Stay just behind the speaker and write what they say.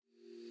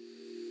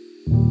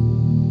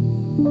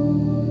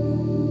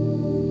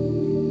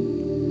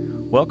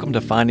Welcome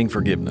to Finding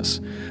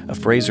Forgiveness, a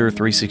Fraser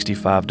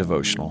 365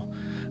 devotional.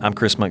 I'm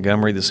Chris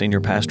Montgomery, the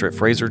senior pastor at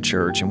Fraser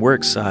Church, and we're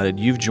excited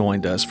you've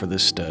joined us for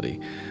this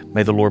study.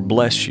 May the Lord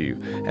bless you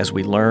as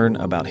we learn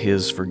about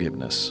His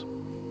forgiveness.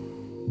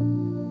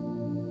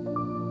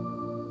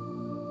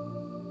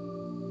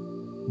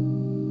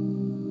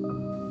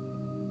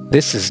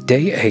 This is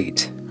day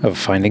 8 of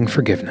Finding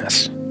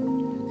Forgiveness.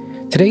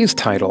 Today's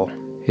title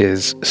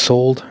is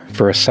Sold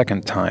for a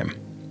Second Time.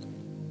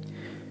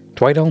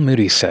 Dwight L.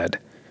 Moody said,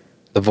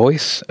 "The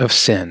voice of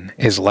sin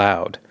is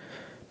loud,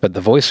 but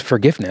the voice of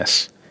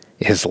forgiveness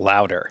is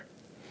louder."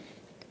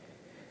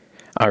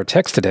 Our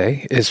text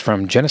today is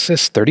from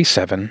Genesis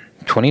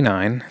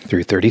 37:29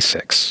 through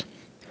 36.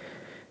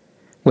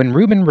 When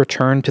Reuben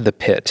returned to the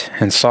pit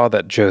and saw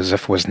that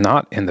Joseph was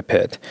not in the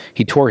pit,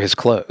 he tore his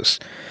clothes,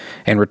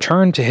 and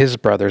returned to his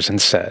brothers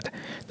and said,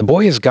 "The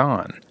boy is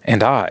gone,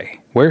 and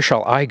where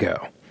shall I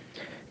go?"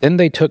 Then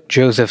they took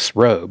Joseph's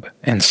robe,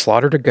 and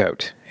slaughtered a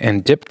goat,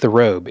 and dipped the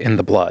robe in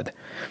the blood.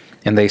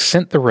 And they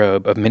sent the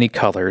robe of many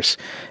colors,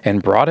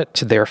 and brought it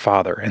to their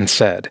father, and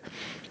said,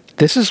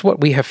 "This is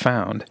what we have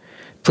found.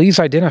 Please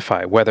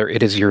identify whether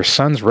it is your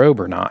son's robe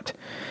or not."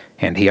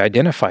 And he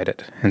identified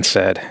it, and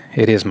said,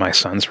 "It is my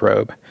son's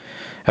robe.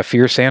 A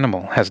fierce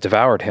animal has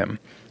devoured him.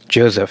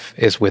 Joseph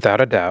is without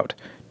a doubt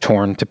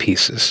torn to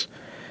pieces."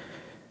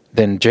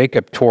 Then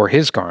Jacob tore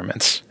his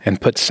garments,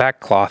 and put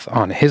sackcloth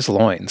on his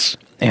loins,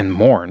 and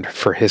mourned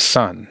for his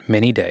son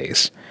many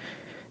days.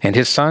 And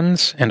his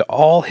sons and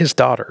all his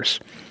daughters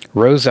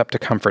rose up to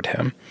comfort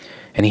him,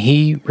 and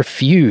he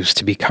refused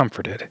to be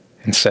comforted,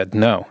 and said,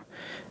 "No,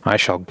 I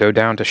shall go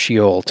down to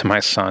Sheol to my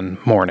son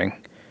mourning."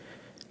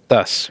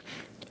 Thus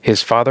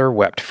his father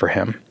wept for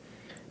him.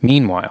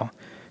 Meanwhile,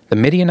 the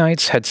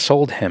Midianites had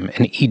sold him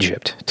in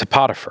Egypt to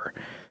Potiphar,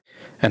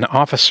 an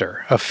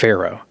officer of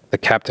Pharaoh, the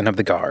captain of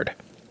the guard.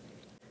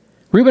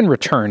 Reuben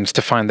returns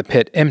to find the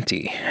pit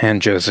empty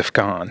and Joseph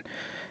gone.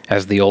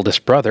 As the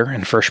oldest brother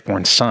and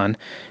firstborn son,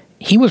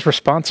 he was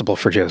responsible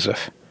for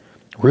Joseph.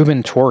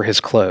 Reuben tore his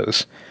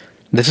clothes.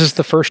 This is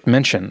the first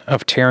mention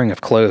of tearing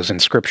of clothes in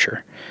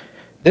Scripture.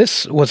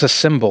 This was a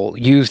symbol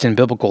used in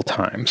biblical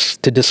times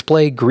to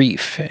display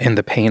grief in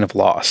the pain of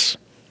loss.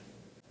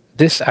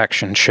 This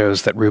action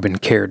shows that Reuben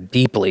cared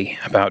deeply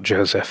about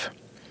Joseph.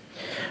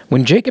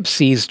 When Jacob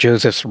sees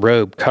Joseph's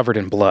robe covered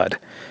in blood,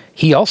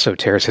 he also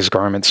tears his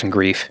garments in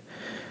grief.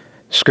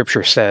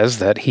 Scripture says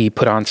that he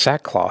put on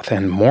sackcloth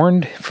and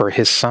mourned for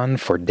his son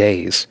for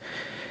days.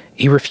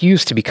 He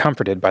refused to be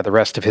comforted by the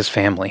rest of his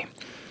family.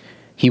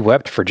 He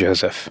wept for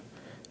Joseph.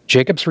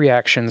 Jacob's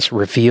reactions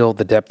reveal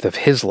the depth of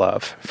his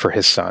love for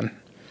his son.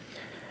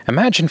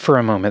 Imagine for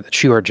a moment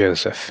that you are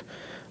Joseph.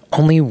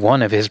 Only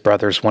one of his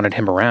brothers wanted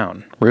him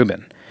around,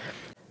 Reuben.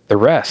 The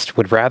rest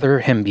would rather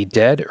him be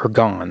dead or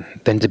gone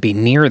than to be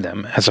near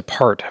them as a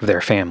part of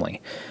their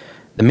family.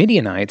 The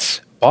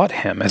Midianites bought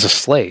him as a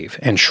slave,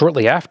 and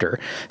shortly after,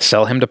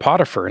 sell him to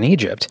Potiphar in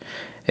Egypt.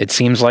 It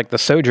seems like the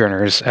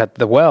sojourners at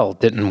the well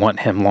didn't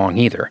want him long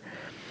either.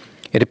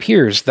 It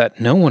appears that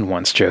no one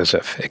wants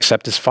Joseph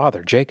except his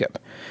father, Jacob.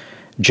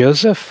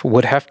 Joseph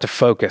would have to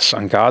focus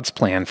on God's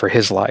plan for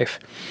his life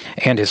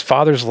and his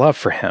father's love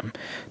for him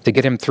to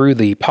get him through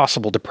the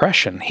possible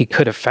depression he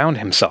could have found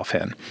himself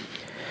in.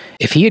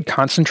 If he had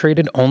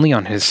concentrated only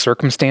on his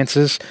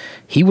circumstances,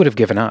 he would have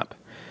given up.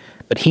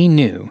 But he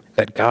knew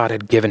that God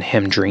had given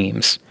him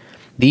dreams.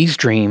 These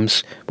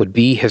dreams would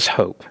be his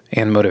hope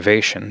and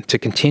motivation to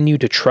continue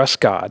to trust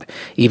God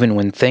even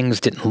when things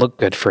didn't look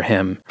good for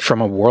him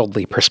from a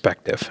worldly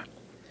perspective.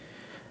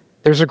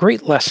 There's a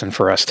great lesson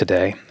for us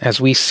today as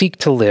we seek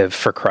to live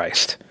for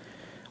Christ.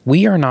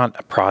 We are not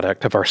a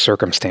product of our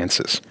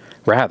circumstances.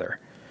 Rather,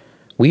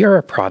 we are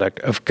a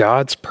product of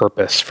God's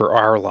purpose for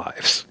our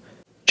lives.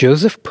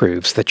 Joseph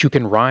proves that you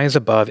can rise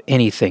above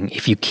anything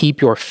if you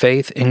keep your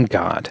faith in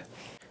God.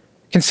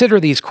 Consider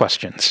these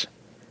questions.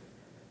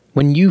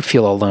 When you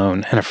feel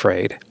alone and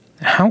afraid,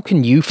 how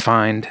can you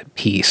find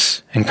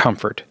peace and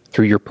comfort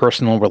through your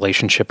personal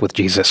relationship with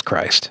Jesus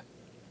Christ?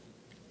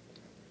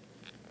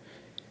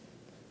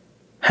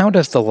 How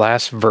does the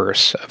last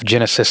verse of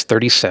Genesis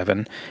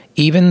 37,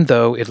 even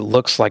though it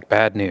looks like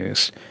bad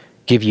news,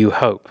 give you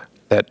hope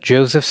that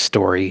Joseph's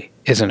story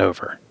isn't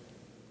over?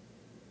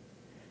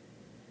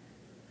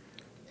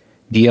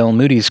 D.L.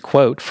 Moody's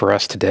quote for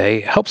us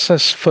today helps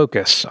us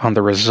focus on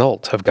the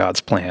result of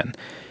God's plan.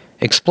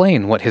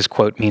 Explain what his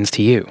quote means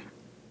to you.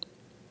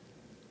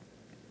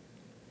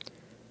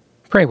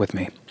 Pray with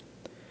me.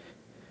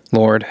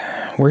 Lord,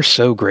 we're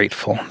so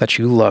grateful that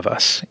you love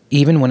us,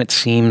 even when it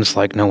seems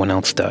like no one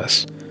else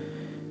does.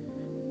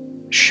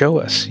 Show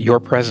us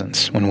your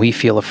presence when we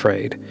feel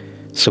afraid,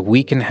 so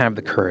we can have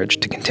the courage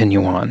to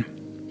continue on.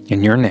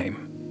 In your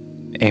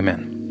name,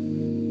 amen.